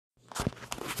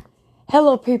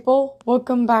Hello, people.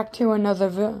 Welcome back to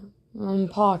another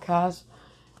podcast.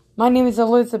 My name is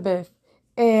Elizabeth,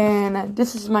 and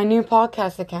this is my new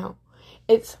podcast account.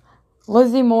 It's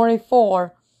Lizzie Mori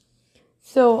 4.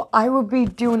 So I will be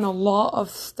doing a lot of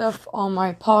stuff on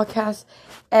my podcast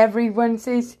every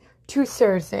Wednesdays to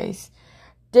Thursdays.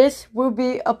 This will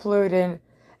be uploaded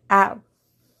at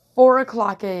 4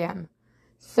 o'clock a.m.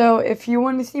 So if you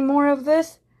want to see more of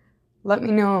this, let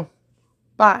me know.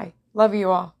 Bye. Love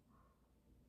you all.